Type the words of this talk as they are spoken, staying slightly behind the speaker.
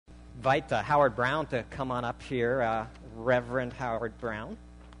invite Howard Brown to come on up here, Reverend Howard Brown.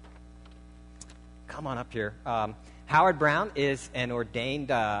 Come on up here. Howard Brown is an ordained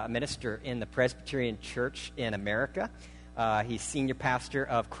minister in the Presbyterian Church in America. He's senior pastor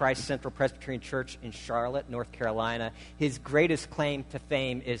of Christ Central Presbyterian Church in Charlotte, North Carolina. His greatest claim to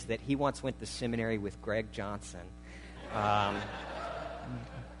fame is that he once went to seminary with Greg Johnson.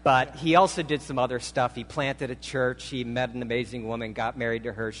 But he also did some other stuff. He planted a church. He met an amazing woman, got married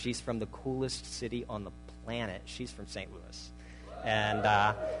to her. She's from the coolest city on the planet. She's from St. Louis.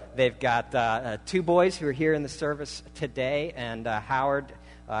 And they've got 2 boys who are here in the service today. And Howard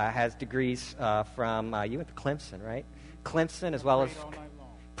has degrees from, you went to Clemson, right? Clemson, as well as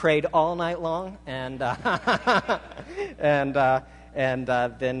prayed all night long. And then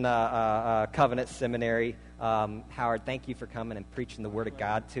Covenant Seminary. Howard, thank you for coming and preaching the Word of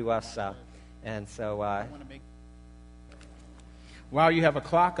God to us. Wow, you have a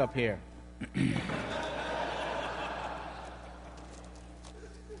clock up here.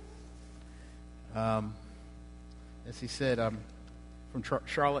 As he said, I'm from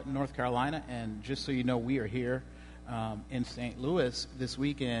Charlotte, North Carolina, and just so you know, we are here in St. Louis this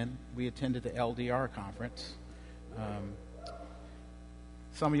weekend. We attended the LDR conference.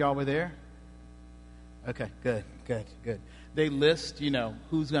 Some of y'all were there? Okay, good. They list,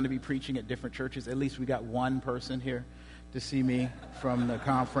 who's going to be preaching at different churches. At least we got one person here to see me from the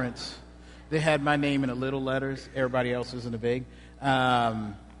conference. They had my name in the little letters. Everybody else was in the big.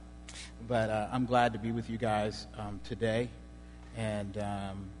 But I'm glad to be with you guys today. And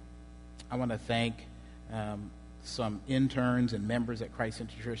I want to thank some interns and members at Christ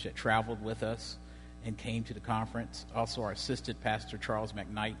Central Church that traveled with us and came to the conference. Also, our assistant pastor, Charles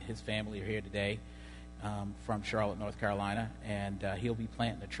McKnight, his family are here today. From Charlotte, North Carolina, and he'll be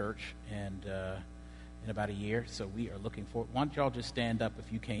planting a church in about a year, so we are looking forward. Why don't y'all just stand up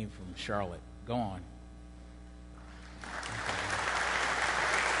if you came from Charlotte? Go on.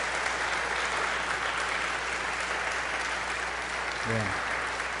 Yeah.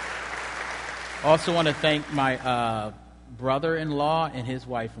 Also want to thank my brother-in-law and his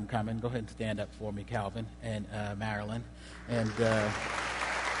wife from coming. Go ahead and stand up for me, Calvin and Marilyn.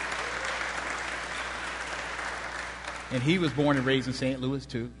 And he was born and raised in St. Louis,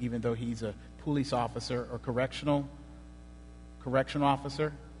 too, even though he's a police officer or correctional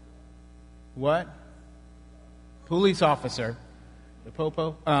officer. What? Police officer. The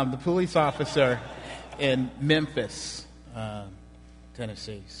popo? The police officer in Memphis,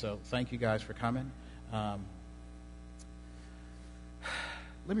 Tennessee. So thank you guys for coming. Let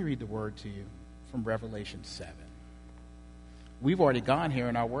me read the word to you from Revelation 7. We've already gone here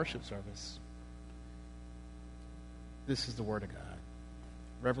in our worship service. This is the Word of God.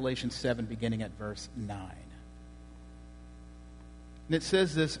 Revelation 7, beginning at verse 9. And it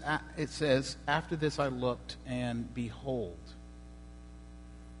says this, after this I looked, and behold,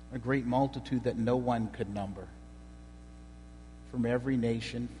 a great multitude that no one could number, from every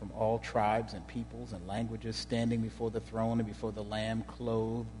nation, from all tribes and peoples and languages, standing before the throne and before the Lamb,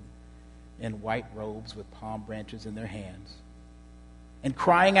 clothed in white robes with palm branches in their hands, and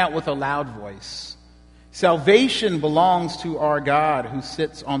crying out with a loud voice, "Salvation belongs to our God who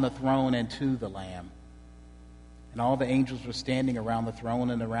sits on the throne and to the Lamb." And all the angels were standing around the throne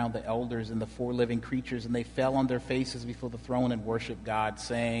and around the elders and the 4 living creatures, and they fell on their faces before the throne and worshiped God,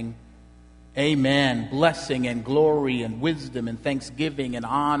 saying, "Amen, blessing and glory and wisdom and thanksgiving and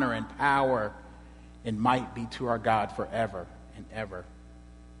honor and power and might be to our God forever and ever.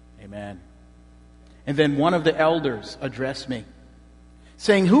 Amen." And then one of the elders addressed me,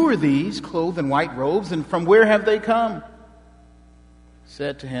 saying, "Who are these clothed in white robes, and from where have they come?"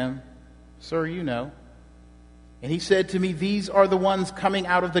 Said to him, "Sir, you know." And he said to me, "These are the ones coming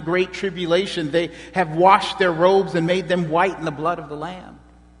out of the great tribulation. They have washed their robes and made them white in the blood of the Lamb.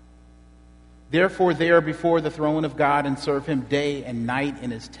 Therefore they are before the throne of God and serve him day and night in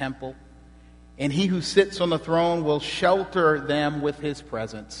his temple. And he who sits on the throne will shelter them with his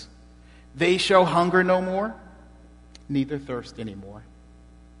presence. They shall hunger no more, neither thirst any more.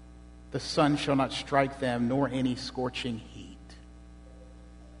 The sun shall not strike them, nor any scorching heat.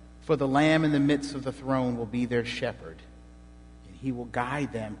 For the Lamb in the midst of the throne will be their shepherd, and he will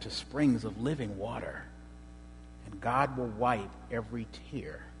guide them to springs of living water, and God will wipe every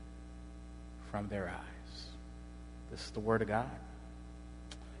tear from their eyes." This is the word of God.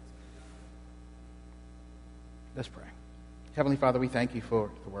 Let's pray. Heavenly Father, we thank you for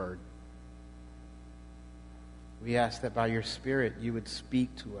the word. We ask that by your Spirit you would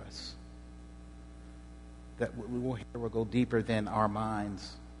speak to us, that what we will hear will go deeper than our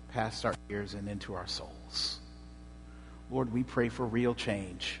minds, past our ears and into our souls. Lord, we pray for real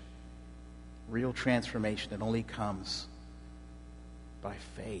change real transformation that only comes by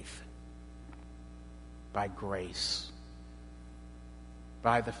faith, by grace,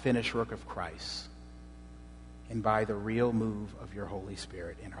 by the finished work of Christ, and by the real move of your Holy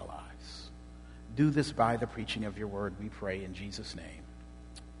Spirit in our lives. Do this by the preaching of your word, we pray in Jesus' name.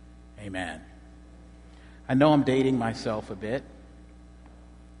 Amen. I know I'm dating myself a bit,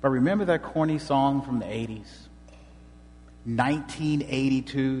 but remember that corny song from the 80s?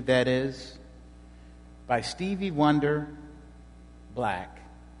 1982, that is, by Stevie Wonder, black,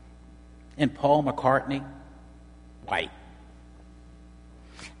 and Paul McCartney, white.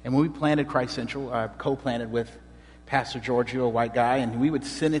 And when we planted Christ Central, I co-planted with Pastor Giorgio, a white guy, and we would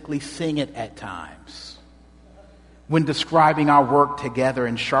cynically sing it at times when describing our work together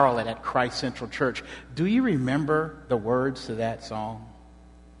in Charlotte at Christ Central Church. Do you remember the words to that song?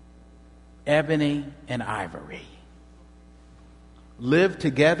 Ebony and ivory live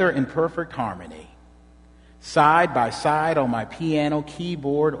together in perfect harmony, side by side on my piano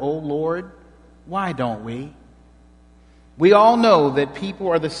keyboard. Oh Lord, why don't we? We all know that people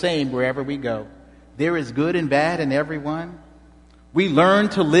are the same wherever we go. There is good and bad in everyone. We learn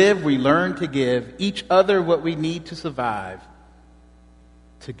to live, we learn to give each other what we need to survive.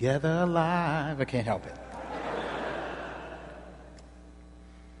 Together alive. I can't help it.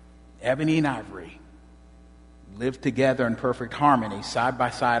 Ebony and ivory live together in perfect harmony, side by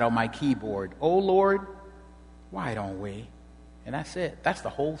side on my keyboard. Oh Lord, why don't we? And that's it. That's the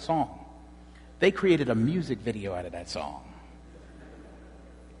whole song. They created a music video out of that song.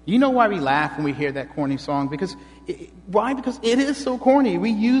 You know why we laugh when we hear that corny song? Why? Because it is so corny.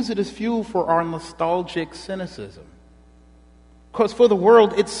 We use it as fuel for our nostalgic cynicism. Because for the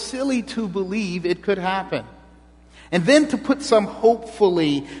world, it's silly to believe it could happen. And then to put some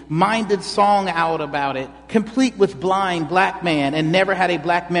hopefully minded song out about it, complete with blind black man and never had a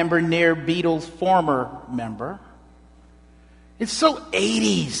black member near Beatles' former member. It's so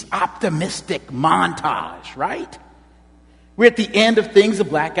 80s optimistic montage, right? We're at the end of things. A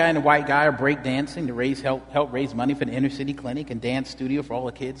black guy and a white guy are break dancing to help raise money for the inner city clinic and dance studio for all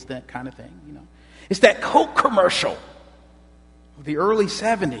the kids, that kind of thing. You know, it's that Coke commercial of the early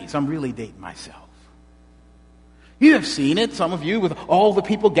 70s. I'm really dating myself. You have seen it, some of you, with all the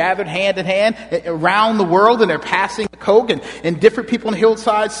people gathered hand in hand around the world, and they're passing the Coke, and different people on the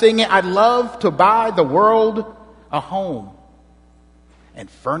hillside singing, I'd love to buy the world a home and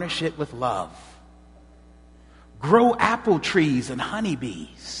furnish it with love. Grow apple trees and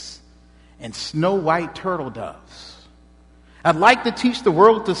honeybees and snow white turtle doves. I'd like to teach the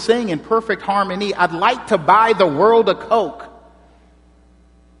world to sing in perfect harmony. I'd like to buy the world a Coke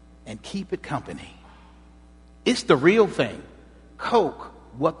and keep it company. It's the real thing. Coke,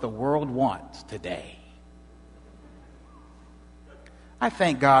 what the world wants today. I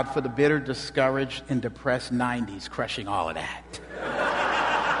thank God for the bitter, discouraged, and depressed 90s crushing all of that.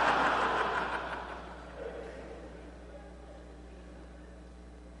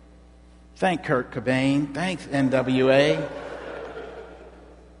 Thank Kurt Cobain. Thanks, NWA.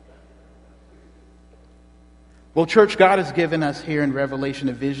 Well, church, God has given us here in Revelation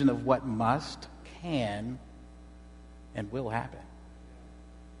a vision of what must, can, and will happen.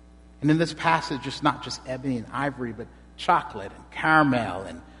 And in this passage, it's not just ebony and ivory, but chocolate and caramel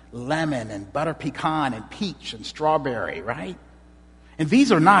and lemon and butter pecan and peach and strawberry, right? And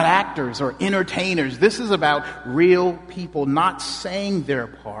these are not actors or entertainers. This is about real people not saying their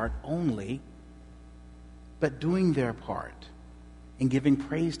part only, but doing their part and giving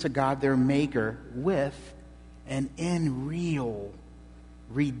praise to God, their Maker, with and in real,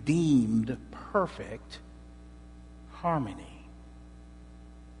 redeemed, perfect harmony.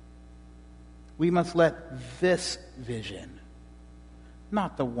 We must let this vision,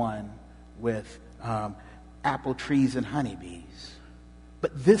 not the one with apple trees and honeybees,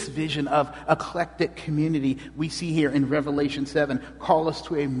 but this vision of eclectic community we see here in Revelation 7 call us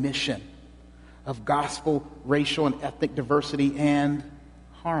to a mission of gospel, racial, and ethnic diversity and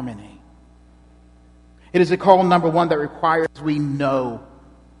harmony. It is a call, number one, that requires we know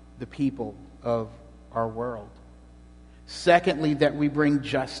the people of our world. Secondly, that we bring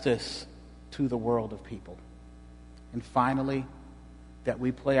justice to the world of people. And finally, that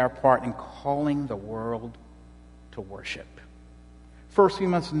we play our part in calling the world to worship. First, we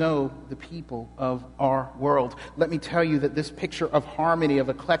must know the people of our world. Let me tell you that this picture of harmony, of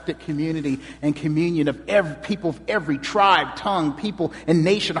eclectic community and communion of people of every tribe, tongue, people, and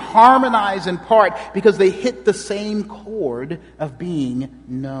nation harmonize in part because they hit the same chord of being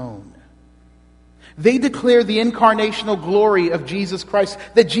known. They declare the incarnational glory of Jesus Christ,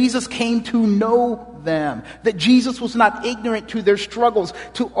 that Jesus came to know them, that Jesus was not ignorant to their struggles,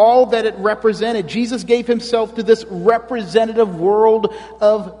 to all that it represented. Jesus gave himself to this representative world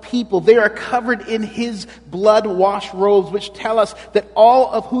of people. They are covered in his blood-washed robes, which tell us that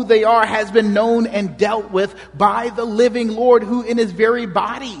all of who they are has been known and dealt with by the living Lord, who in his very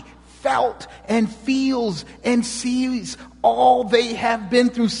body felt and feels and sees all they have been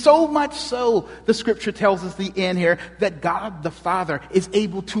through. So much so, the scripture tells us the end here, that God the Father is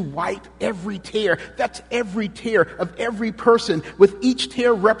able to wipe every tear. That's every tear of every person, with each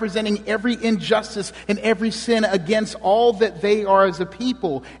tear representing every injustice and every sin against all that they are as a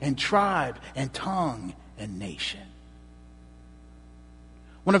people and tribe and tongue and nation.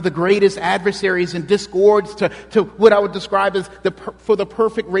 One of the greatest adversaries and discords to what I would describe as for the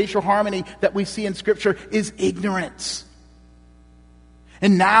perfect racial harmony that we see in Scripture is ignorance.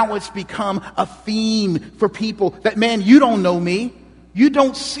 And now it's become a theme for people that, man, you don't know me. You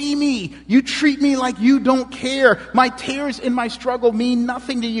don't see me. You treat me like you don't care. My tears in my struggle mean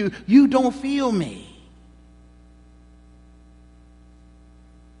nothing to you. You don't feel me.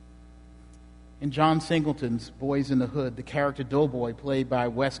 In John Singleton's Boys in the Hood, the character Doughboy, played by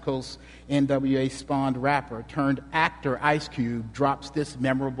West Coast NWA spawned rapper turned actor Ice Cube, drops this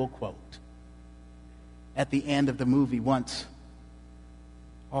memorable quote at the end of the movie once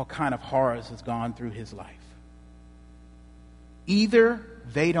all kind of horrors has gone through his life. Either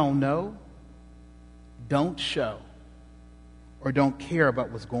they don't know, don't show, or don't care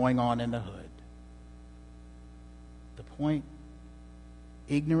about what's going on in the hood. The point: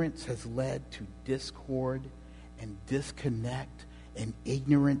 ignorance has led to discord and disconnect and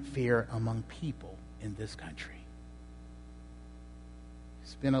ignorant fear among people in this country.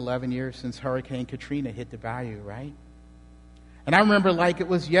 It's been 11 years since Hurricane Katrina hit the bayou, right? And I remember like it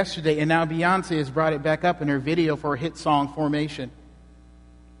was yesterday, and now Beyonce has brought it back up in her video for her hit song, Formation.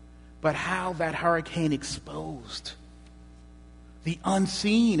 But how that hurricane exposed the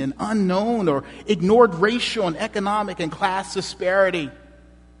unseen and unknown or ignored racial and economic and class disparity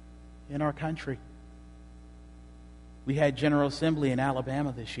in our country. We had General Assembly in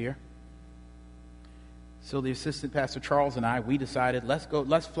Alabama this year. So the assistant pastor Charles and I, we decided,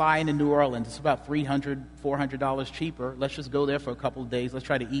 let's fly into New Orleans. It's about $300, $400 cheaper. Let's just go there for a couple of days. Let's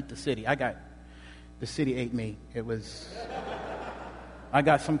try to eat the city. The city ate me. I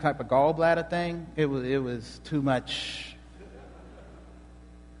got some type of gallbladder thing. It was too much.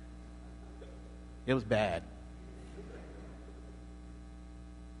 It was bad.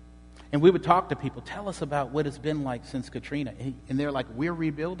 And we would talk to people, tell us about what it's been like since Katrina. And they're like, we're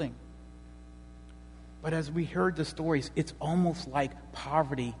rebuilding. But as we heard the stories, it's almost like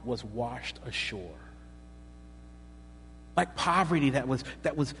poverty was washed ashore. Like poverty that was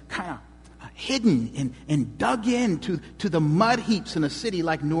kind of hidden and dug into the mud heaps in a city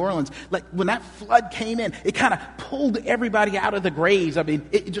like New Orleans. Like when that flood came in, it kind of pulled everybody out of the graves. I mean,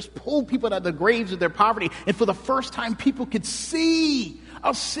 it just pulled people out of the graves of their poverty. And for the first time, people could see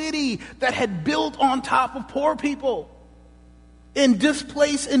a city that had built on top of poor people and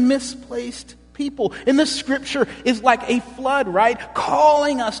displaced and misplaced people. And this scripture is like a flood, right?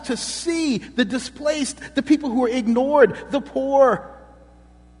 Calling us to see the displaced, the people who are ignored, the poor,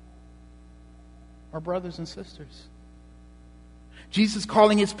 our brothers and sisters. Jesus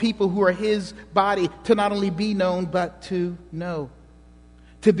calling his people who are his body to not only be known, but to know.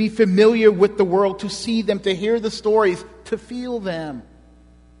 To be familiar with the world, to see them, to hear the stories, to feel them.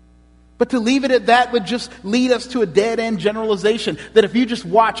 But to leave it at that would just lead us to a dead-end generalization that if you just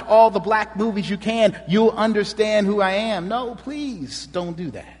watch all the black movies you can, you'll understand who I am. No, please don't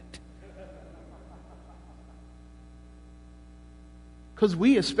do that. Because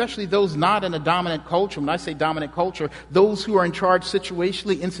we, especially those not in a dominant culture, when I say dominant culture, those who are in charge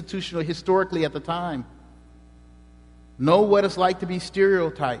situationally, institutionally, historically at the time, know what it's like to be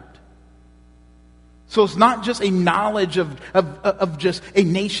stereotyped. So it's not just a knowledge of just a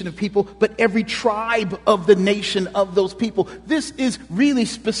nation of people, but every tribe of the nation of those people. This is really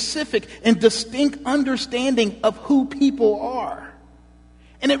specific and distinct understanding of who people are.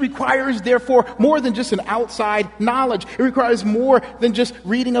 And it requires, therefore, more than just an outside knowledge. It requires more than just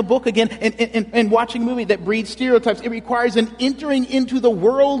reading a book again and watching a movie that breeds stereotypes. It requires an entering into the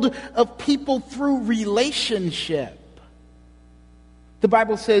world of people through relationship. The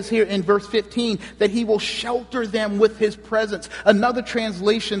Bible says here in verse 15 that he will shelter them with his presence. Another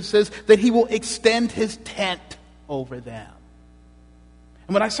translation says that he will extend his tent over them.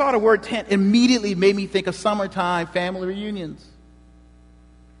 And when I saw the word tent, it immediately made me think of summertime family reunions.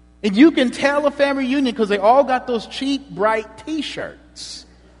 And you can tell a family reunion because they all got those cheap, bright T-shirts.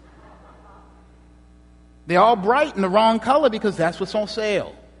 They're all bright in the wrong color because that's what's on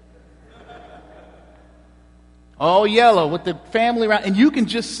sale. All yellow with the family around. And you can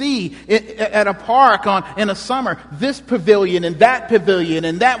just see it at a park in the summer, this pavilion and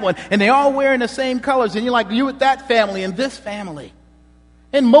that one. And they all wearing the same colors. And you're like, you with that family and this family.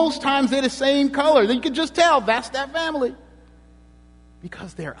 And most times they're the same color. You can just tell that's that family.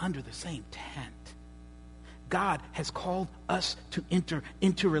 Because they're under the same tent. God has called us to enter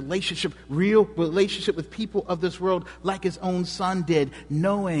into relationship, real relationship with people of this world like his own son did,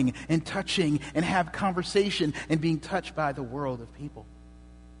 knowing and touching and have conversation and being touched by the world of people.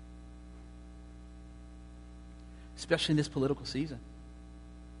 Especially in this political season.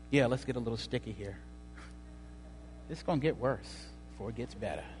 Yeah, let's get a little sticky here. It's going to get worse before it gets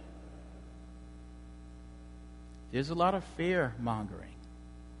better. There's a lot of fear-mongering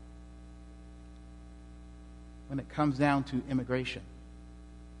when it comes down to immigration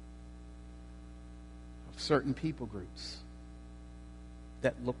of certain people groups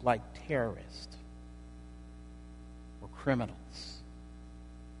that look like terrorists or criminals.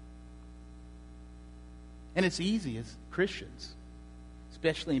 And it's easy as Christians,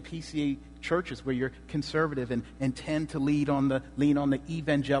 especially in PCA churches where you're conservative and tend to lean on the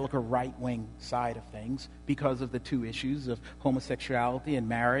evangelical right-wing side of things because of the two issues of homosexuality and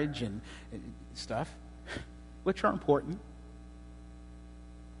marriage and stuff, which are important.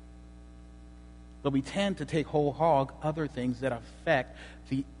 But we tend to take whole hog other things that affect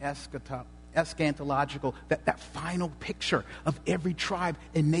the eschatological, that final picture of every tribe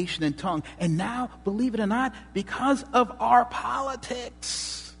and nation and tongue. And now, believe it or not, because of our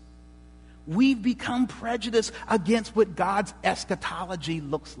politics, we've become prejudiced against what God's eschatology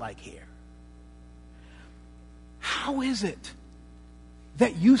looks like here. How is it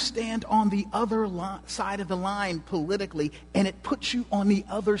that you stand on the other side of the line politically, and it puts you on the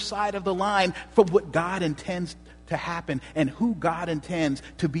other side of the line for what God intends to happen and who God intends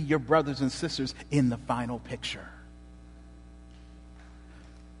to be your brothers and sisters in the final picture?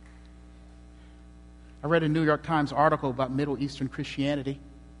 I read a New York Times article about Middle Eastern Christianity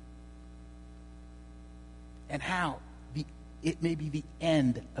and how it may be the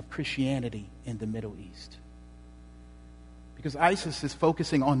end of Christianity in the Middle East. Because ISIS is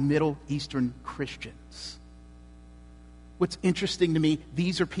focusing on Middle Eastern Christians. What's interesting to me,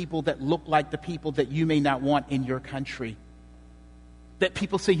 these are people that look like the people that you may not want in your country. That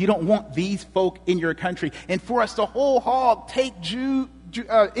people say you don't want these folk in your country. And for us to whole hog take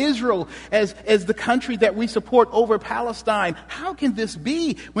Israel as the country that we support over Palestine. How can this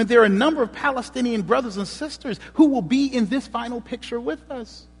be when there are a number of Palestinian brothers and sisters who will be in this final picture with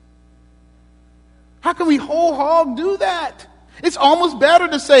us? How can we whole hog do that? It's almost better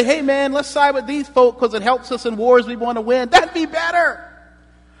to say, hey man, let's side with these folk because it helps us in wars we want to win. That'd be better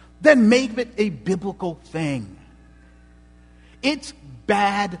than make it a biblical thing. It's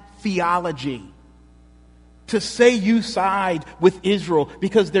bad theology to say you side with Israel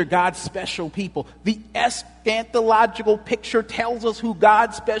because they're God's special people. The eschatological picture tells us who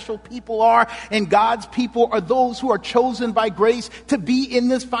God's special people are, and God's people are those who are chosen by grace to be in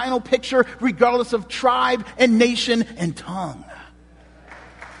this final picture regardless of tribe and nation and tongue.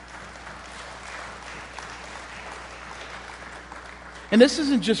 And this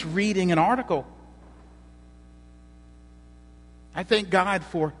isn't just reading an article. I thank God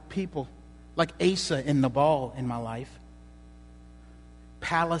for people like Asa and Nabal in my life.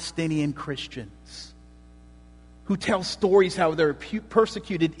 Palestinian Christians who tell stories how they're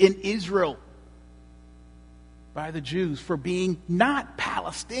persecuted in Israel by the Jews for being not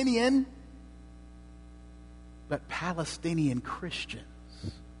Palestinian, but Palestinian Christians.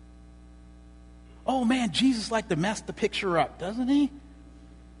 Oh man, Jesus liked to mess the picture up, doesn't he?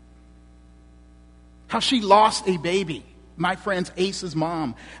 How she lost a baby. My friend's Asa's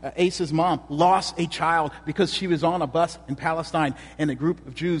mom lost a child because she was on a bus in Palestine, and a group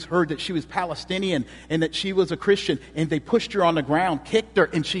of Jews heard that she was Palestinian and that she was a Christian, and they pushed her on the ground, kicked her,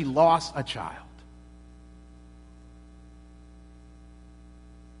 and she lost a child.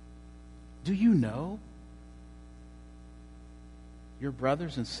 Do you know your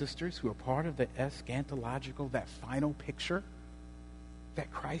brothers and sisters who are part of the eschatological, that final picture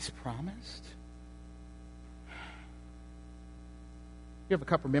that Christ promised? We have a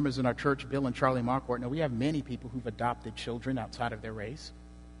couple of members in our church, Bill and Charlie Marquardt. Now, we have many people who've adopted children outside of their race.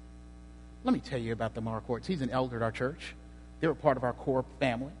 Let me tell you about the Marquardts. He's an elder at our church. They were part of our core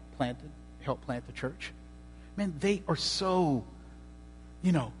family, helped plant the church. Man, they are so,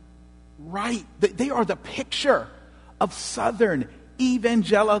 right. They are the picture of Southern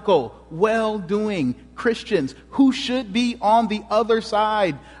evangelical, well-doing Christians who should be on the other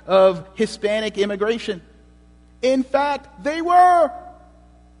side of Hispanic immigration. In fact, they were.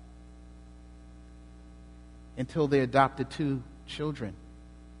 Until they adopted 2 children.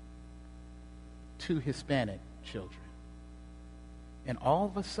 2 Hispanic children. And all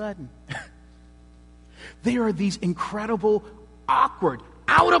of a sudden, there are these incredible, awkward,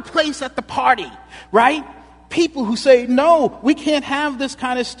 out of place at the party, right? People who say, no, we can't have this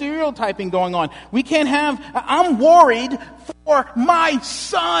kind of stereotyping going on. I'm worried for my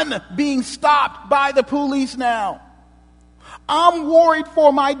son being stopped by the police now. I'm worried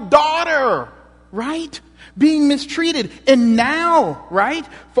for my daughter, right? Being mistreated. And now, right?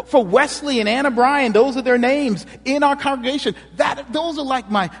 For Wesley and Anna Bryan, those are their names in our congregation. Those are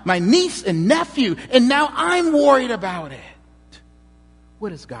like my niece and nephew. And now I'm worried about it.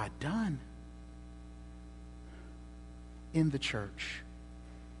 What has God done in the church?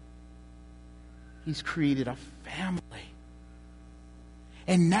 He's created a family.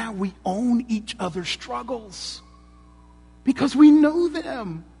 And now we own each other's struggles because we know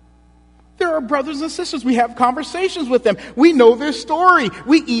them. There are brothers and sisters. We have conversations with them. We know their story.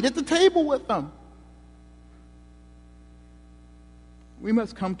 We eat at the table with them. We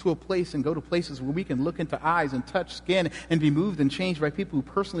must come to a place and go to places where we can look into eyes and touch skin and be moved and changed by people who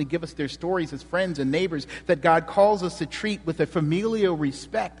personally give us their stories as friends and neighbors that God calls us to treat with a familial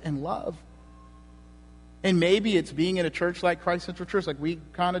respect and love. And maybe it's being in a church like Christ Central Church, like we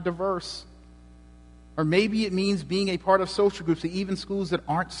kind of diverse. Or maybe it means being a part of social groups, even schools that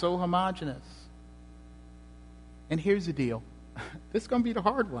aren't so homogenous. And here's the deal. This is going to be the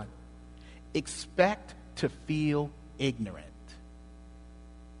hard one. Expect to feel ignorant.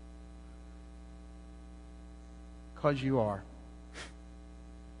 Because you are.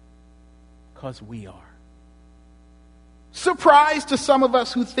 Because we are. Surprise to some of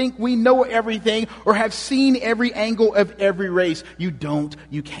us who think we know everything or have seen every angle of every race. You don't.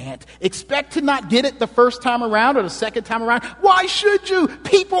 You can't. Expect to not get it the first time around or the second time around. Why should you?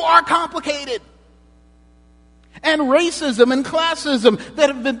 People are complicated. And racism and classism that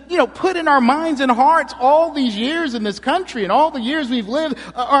have been, put in our minds and hearts all these years in this country and all the years we've lived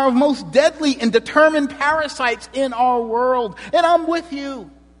are most deadly and determined parasites in our world. And I'm with you.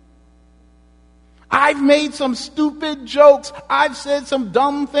 I've made some stupid jokes. I've said some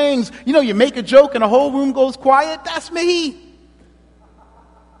dumb things. You make a joke and the whole room goes quiet. That's me.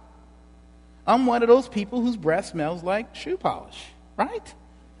 I'm one of those people whose breath smells like shoe polish, right?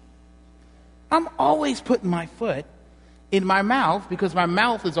 I'm always putting my foot in my mouth because my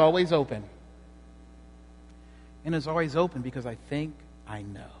mouth is always open. And it's always open because I think I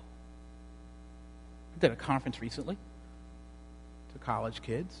know. I did a conference recently to college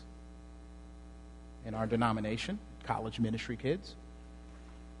kids in our denomination, college ministry kids.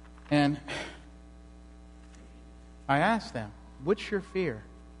 And I asked them, what's your fear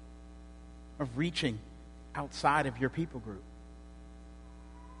of reaching outside of your people group?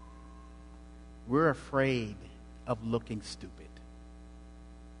 We're afraid of looking stupid.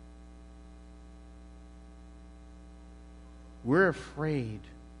 We're afraid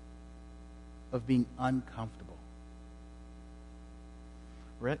of being uncomfortable.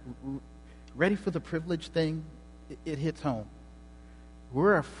 Ready for the privilege thing? It hits home.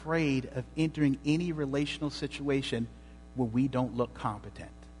 We're afraid of entering any relational situation where we don't look competent.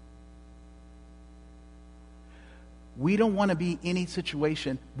 We don't want to be in any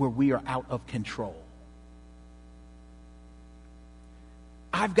situation where we are out of control.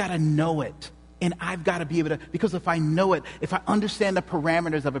 I've got to know it. And I've got to be able to, because if I know it, if I understand the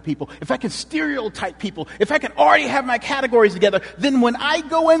parameters of a people, if I can stereotype people, if I can already have my categories together, then when I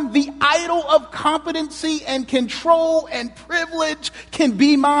go in, the idol of competency and control and privilege can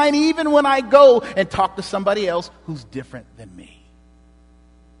be mine even when I go and talk to somebody else who's different than me.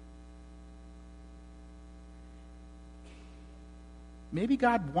 Maybe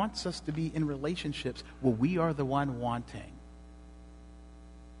God wants us to be in relationships where we are the one wanting.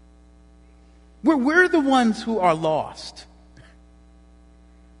 Where we're the ones who are lost.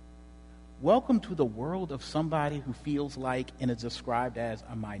 Welcome to the world of somebody who feels like and is described as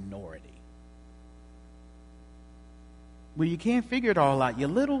a minority. Where you can't figure it all out. You're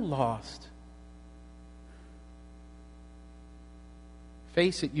a little lost.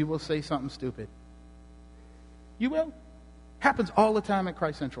 Face it, you will say something stupid. You will. Happens all the time at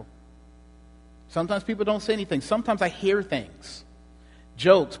Christ Central. Sometimes people don't say anything. Sometimes I hear things.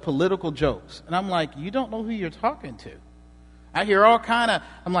 Jokes, political jokes. And I'm like, you don't know who you're talking to. I hear all kind of,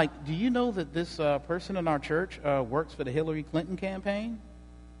 I'm like, do you know that this person in our church works for the Hillary Clinton campaign?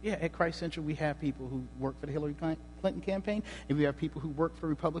 Yeah, at Christ Central we have people who work for the Hillary Clinton campaign, and we have people who work for the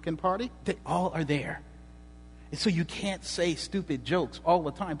Republican Party. They all are there. And so you can't say stupid jokes all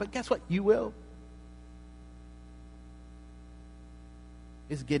the time. But guess what? You will.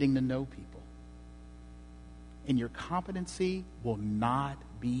 is getting to know people. And your competency will not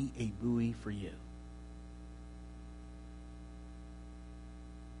be a buoy for you.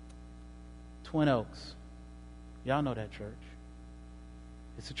 Twin Oaks. Y'all know that church.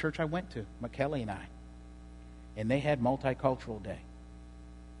 It's a church I went to, McKelly and I. And they had Multicultural Day.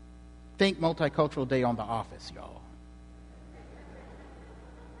 Think Multicultural Day on The Office, y'all.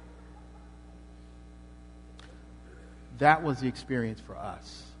 That was the experience for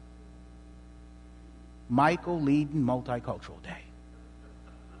us. Michael leading Multicultural Day.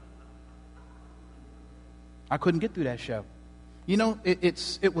 I couldn't get through that show. You know,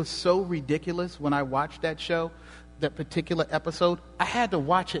 it was so ridiculous when I watched that show, that particular episode. I had to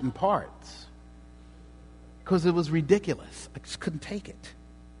watch it in parts because it was ridiculous. I just couldn't take it.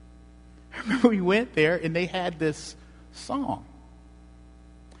 I remember we went there and they had this song.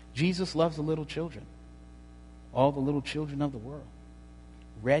 Jesus loves the little children, all the little children of the world.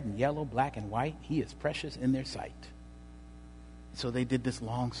 Red and yellow, black and white, he is precious in their sight. So they did this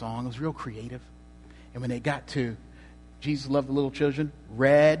long song. It was real creative. And when they got to Jesus loved the little children,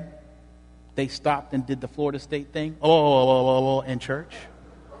 red, they stopped and did the Florida State thing, in church.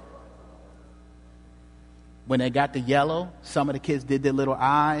 When they got to yellow, some of the kids did their little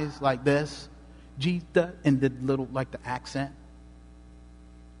eyes like this, Jesus, and did little, like the accent.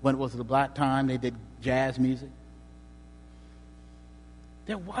 When it was the black time, they did jazz music.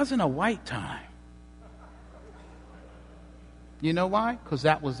 There wasn't a white time. You know why? Because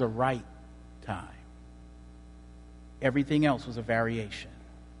that was the right time. Everything else was a variation.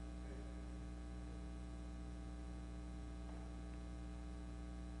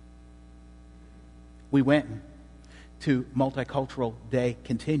 We went to Multicultural Day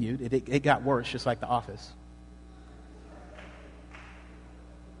continued. It got worse, just like The Office.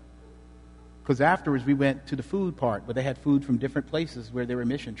 Because afterwards we went to the food part, where they had food from different places where there were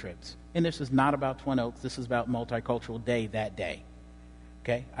mission trips. And this is not about Twin Oaks. This is about Multicultural Day that day.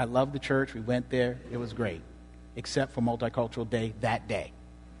 Okay? I love the church. We went there. It was great. Except for Multicultural Day that day.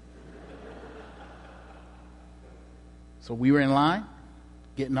 So we were in line,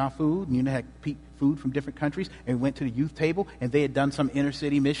 getting our food, and had food from different countries, and we went to the youth table, and they had done some inner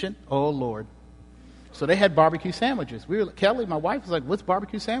city mission. Oh, Lord. So they had barbecue sandwiches. Kelly, my wife, was like, what's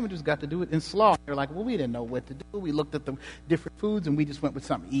barbecue sandwiches got to do with in slaw? They're like, well, we didn't know what to do. We looked at the different foods, and we just went with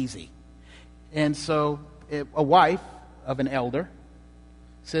something easy. And so a wife of an elder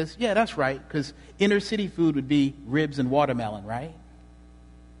says, yeah, that's right, because inner city food would be ribs and watermelon, right?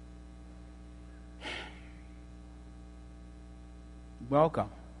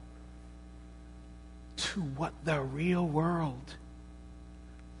 Welcome to what the real world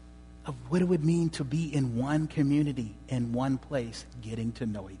of what it would mean to be in one community, in one place, getting to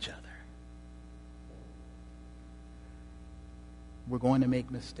know each other. We're going to make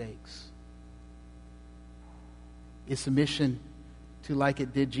mistakes. It's a mission to, like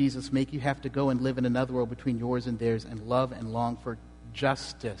it did Jesus, make you have to go and live in another world between yours and theirs and love and long for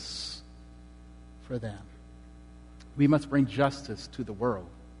justice for them. We must bring justice to the world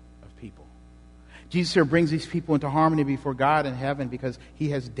of people. Jesus here brings these people into harmony before God in heaven because he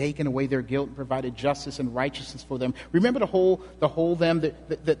has taken away their guilt and provided justice and righteousness for them. Remember the whole them,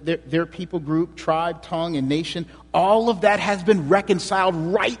 their people group, tribe, tongue, and nation. All of that has been reconciled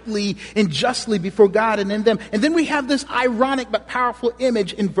rightly and justly before God and in them. And then we have this ironic but powerful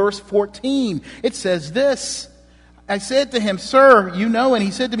image in verse 14. It says this, I said to him, Sir, you know, and he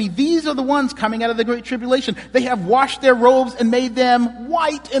said to me, these are the ones coming out of the great tribulation. They have washed their robes and made them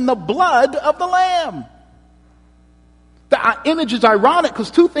white in the blood of the Lamb. The image is ironic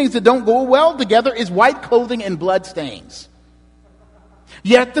because two things that don't go well together is white clothing and blood stains.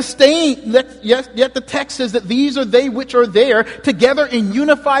 Yet the text says that these are they which are there together in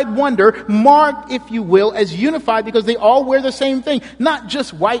unified wonder, marked, if you will, as unified because they all wear the same thing. Not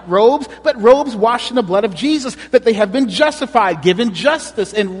just white robes, but robes washed in the blood of Jesus, that they have been justified, given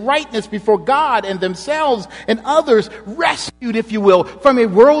justice and rightness before God and themselves and others, rescued, if you will, from a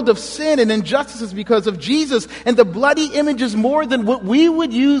world of sin and injustices because of Jesus. And the bloody image is more than what we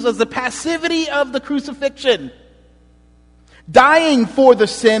would use as the passivity of the crucifixion. Dying for the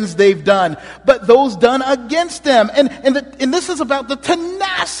sins they've done, but those done against them. And this is about the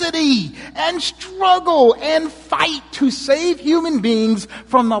tenacity and struggle and fight to save human beings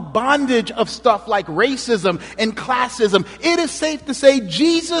from the bondage of stuff like racism and classism. It is safe to say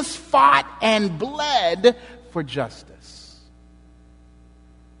Jesus fought and bled for justice.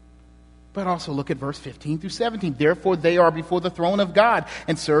 But also look at verse 15 through 17. Therefore they are before the throne of God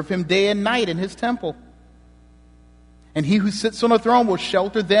and serve him day and night in his temple. And he who sits on the throne will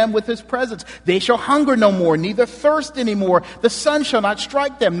shelter them with his presence. They shall hunger no more, neither thirst any more. The sun shall not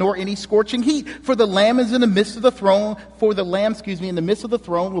strike them, nor any scorching heat. For the Lamb is in the midst of the throne. For the Lamb, in the midst of the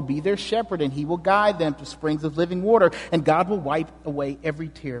throne will be their shepherd, and he will guide them to springs of living water. And God will wipe away every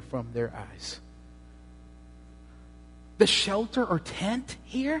tear from their eyes. The shelter or tent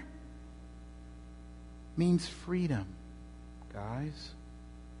here means freedom, guys.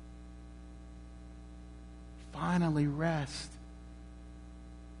 Finally rest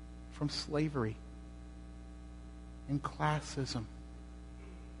from slavery and classism.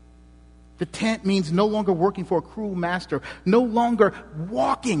 The tent means no longer working for a cruel master, no longer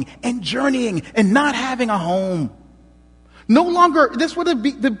walking and journeying and not having a home. No longer, this would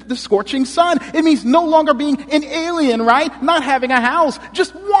be the scorching sun. It means no longer being an alien, right? Not having a house,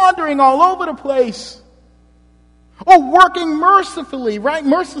 just wandering all over the place. Or working mercifully, right?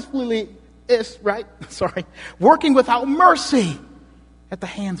 Working without mercy at the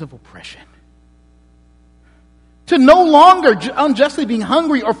hands of oppression. To no longer unjustly being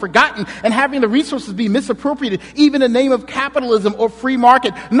hungry or forgotten and having the resources be misappropriated, even in the name of capitalism or free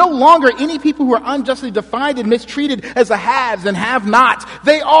market. No longer any people who are unjustly defined and mistreated as the haves and have-nots.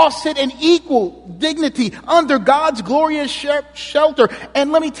 They all sit in equal dignity under God's glorious shelter.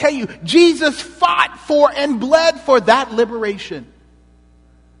 And let me tell you, Jesus fought for and bled for that liberation.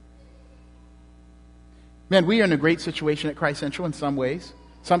 Man, we are in a great situation at Christ Central in some ways.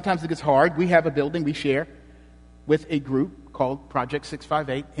 Sometimes it gets hard. We have a building we share with a group called Project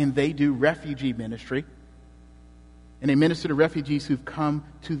 658, and they do refugee ministry. And they minister to refugees who've come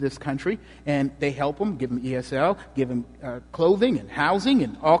to this country, and they help them, give them ESL, give them clothing and housing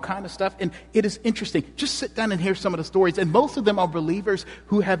and all kind of stuff. And it is interesting. Just sit down and hear some of the stories. And most of them are believers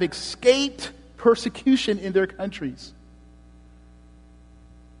who have escaped persecution in their countries.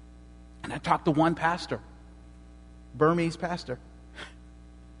 And I talked to one pastor, Burmese pastor.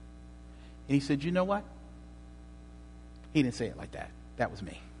 And he said, you know what? He didn't say it like that. That was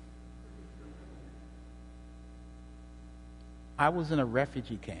me. I was in a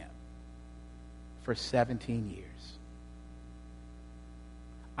refugee camp for 17 years.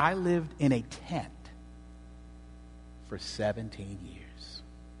 I lived in a tent for 17 years.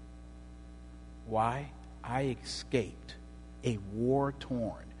 Why? I escaped a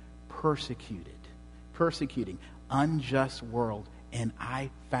war-torn, persecuting, unjust world, and I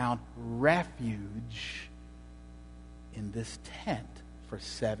found refuge in this tent for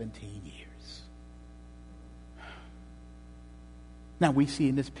 17 years. Now we see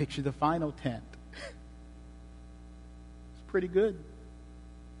in this picture the final tent. It's pretty good.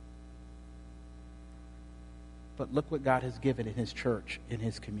 But look what God has given in his church, in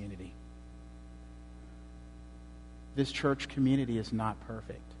his community. This church community is not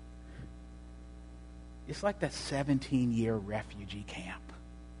perfect. It's like that 17-year refugee camp,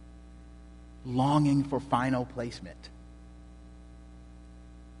 longing for final placement.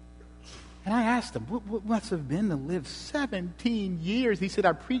 And I asked him, what must have been to live 17 years? He said,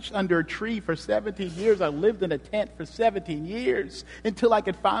 I preached under a tree for 17 years. I lived in a tent for 17 years until I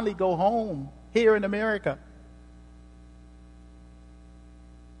could finally go home here in America.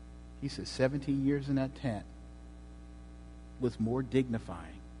 He said 17 years in that tent was more dignifying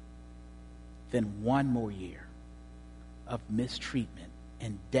than one more year of mistreatment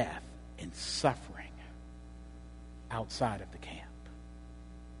and death and suffering outside of the camp.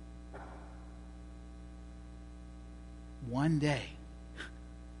 One day,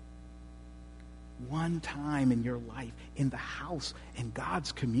 one time in your life, in the house, in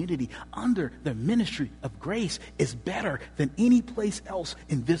God's community, under the ministry of grace is better than any place else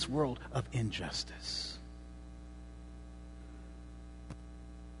in this world of injustice.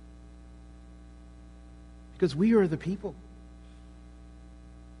 Because we are the people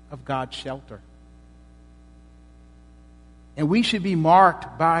of God's shelter. And we should be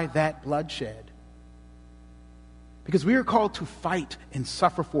marked by that bloodshed. Because we are called to fight and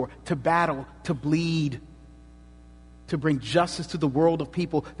suffer for, to battle, to bleed, to bring justice to the world of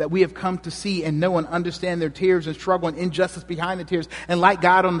people that we have come to see and know and understand their tears and struggle and injustice behind the tears. And like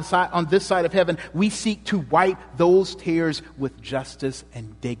God on this side of heaven, we seek to wipe those tears with justice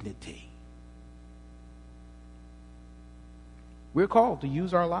and dignity. We're called to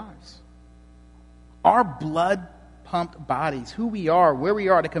use our lives, our blood-pumped bodies, who we are, where we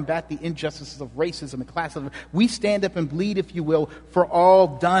are to combat the injustices of racism and classism. We stand up and bleed, if you will, for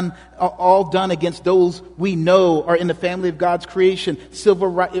all done against those we know are in the family of God's creation.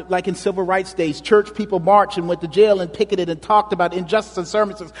 Like in civil rights days, church people marched and went to jail and picketed and talked about injustice in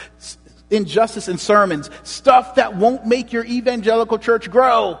sermons, stuff that won't make your evangelical church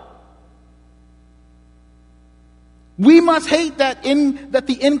grow. We must hate that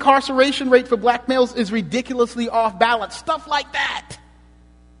the incarceration rate for black males is ridiculously off balance. Stuff like that.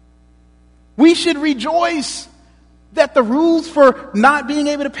 We should rejoice that the rules for not being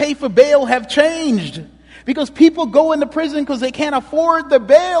able to pay for bail have changed. Because people go into prison because they can't afford the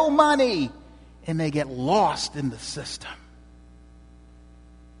bail money. And they get lost in the system.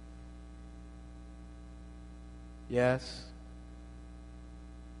 Yes.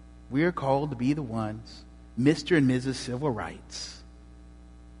 We're called to be the ones, Mr. and Mrs. Civil Rights,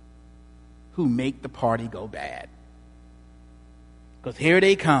 who make the party go bad. Because here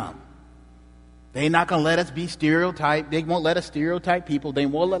they come. They're not going to let us be stereotyped. They won't let us stereotype people. They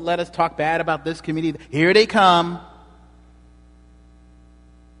won't let us talk bad about this community. Here they come.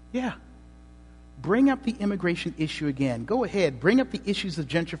 Yeah. Bring up the immigration issue again. Go ahead. Bring up the issues of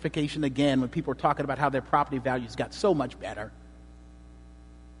gentrification again when people are talking about how their property values got so much better.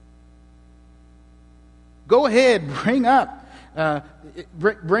 Go ahead. Bring up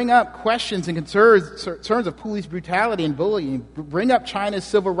questions and concerns of police brutality and bullying. Bring up China's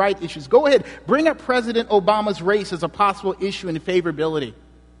civil rights issues. Go ahead. Bring up President Obama's race as a possible issue in favorability.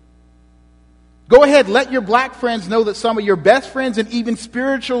 Go ahead. Let your black friends know that some of your best friends and even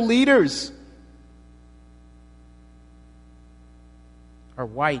spiritual leaders are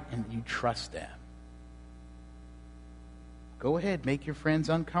white and you trust them. Go ahead. Make your friends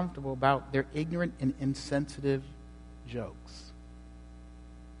uncomfortable about their ignorant and insensitive jokes.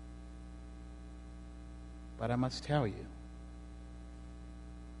 But I must tell you,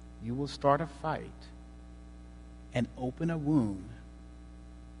 you will start a fight and open a wound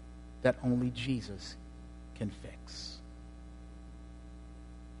that only Jesus can fix.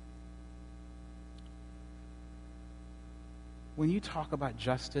 When you talk about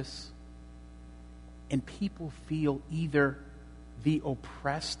justice and people feel either the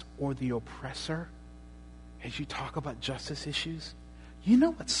oppressed or the oppressor, as you talk about justice issues, you know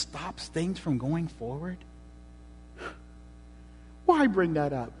what stops things from going forward? Why bring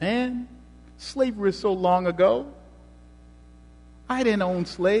that up, man? Slavery is so long ago. I didn't own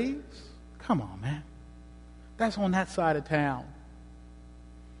slaves. Come on, man. That's on that side of town.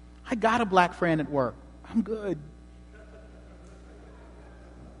 I got a black friend at work. I'm good.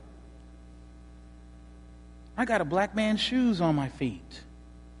 I got a black man's shoes on my feet.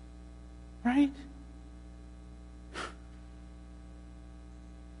 Right?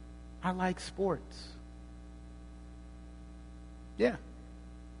 I like sports. Yeah.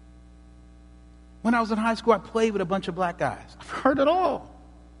 When I was in high school, I played with a bunch of black guys. I've heard it all.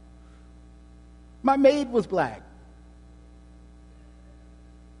 My maid was black.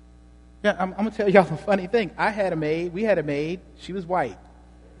 Yeah, I'm going to tell y'all a funny thing. We had a maid. She was white.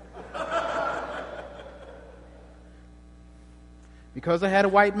 Because I had a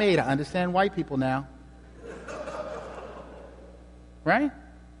white maid, I understand white people now. Right?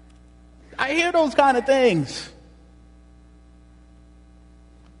 I hear those kind of things.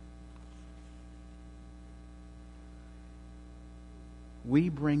 We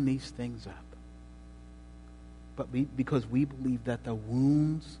bring these things up. But because we believe that the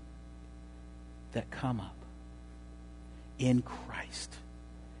wounds that come up in Christ,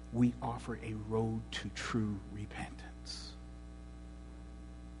 we offer a road to true repentance.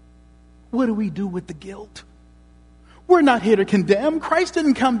 What do we do with the guilt? We're not here to condemn. Christ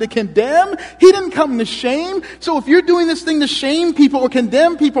didn't come to condemn. He didn't come to shame. So if you're doing this thing to shame people or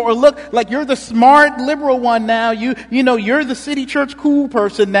condemn people or look like you're the smart liberal one now, you know, you're the city church cool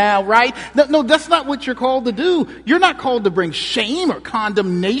person now, right? No, that's not what you're called to do. You're not called to bring shame or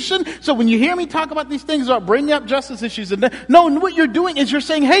condemnation. So when you hear me talk about these things about bringing up justice issues, no, what you're doing is you're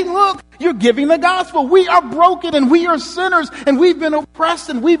saying, hey, look, you're giving the gospel. We are broken and we are sinners and we've been oppressed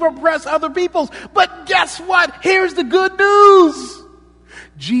and we've oppressed other peoples. But guess what? Here's the good news.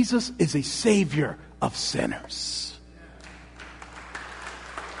 Jesus is a savior of sinners.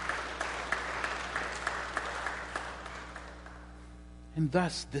 And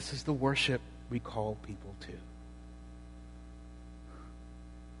thus, this is the worship we call people to.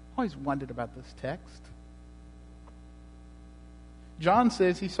 I always wondered about this text. John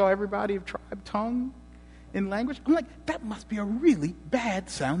says he saw everybody of tribe, tongue, and language. I'm like, that must be a really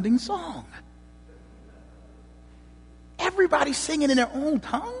bad sounding song. Everybody singing in their own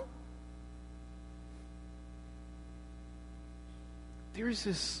tongue? There's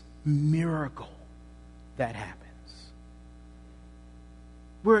this miracle that happens.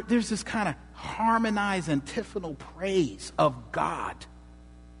 Where there's this kind of harmonized antiphonal praise of God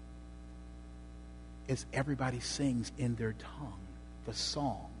as everybody sings in their tongue the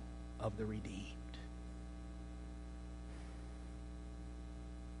song of the redeemed.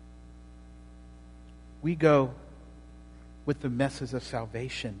 We go with the message of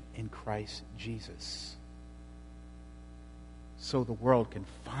salvation in Christ Jesus, so the world can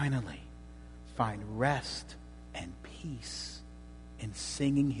finally find rest and peace in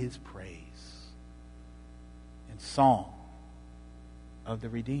singing his praise and song of the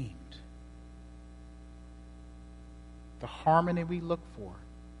redeemed. The harmony we look for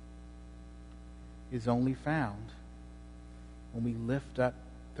is only found when we lift up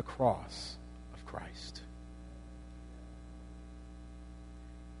the cross of Christ.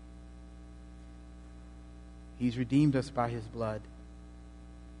 He's redeemed us by his blood,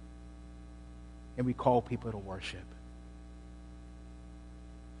 and we call people to worship.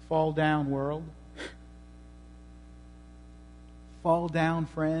 Fall down, world. Fall down,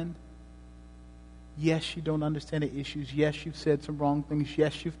 friend. Yes, you don't understand the issues. Yes, you've said some wrong things.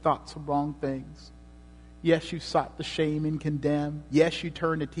 Yes, you've thought some wrong things. Yes, you sought to shame and condemn. Yes, you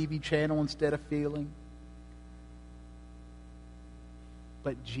turned the TV channel instead of feeling.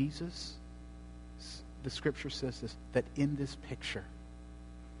 But Jesus, the scripture says this, that in this picture,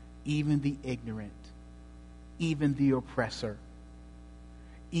 even the ignorant, even the oppressor,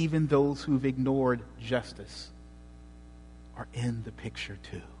 even those who've ignored justice are in the picture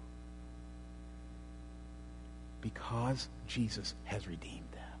too. Because Jesus has redeemed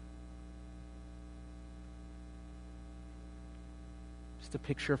them. It's a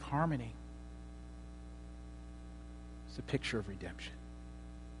picture of harmony. It's a picture of redemption.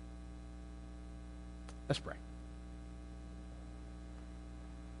 Let's pray.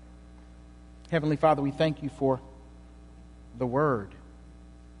 Heavenly Father, we thank you for the Word.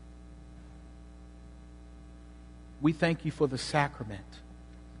 We thank you for the sacrament.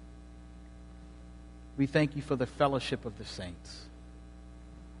 We thank you for the fellowship of the saints.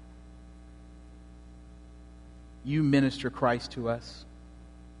 You minister Christ to us,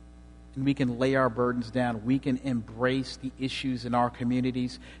 and we can lay our burdens down. We can embrace the issues in our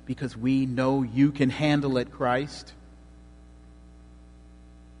communities because we know you can handle it, Christ.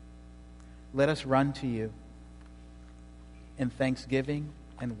 Let us run to you in thanksgiving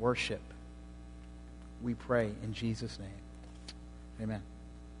and worship. We pray in Jesus' name. Amen.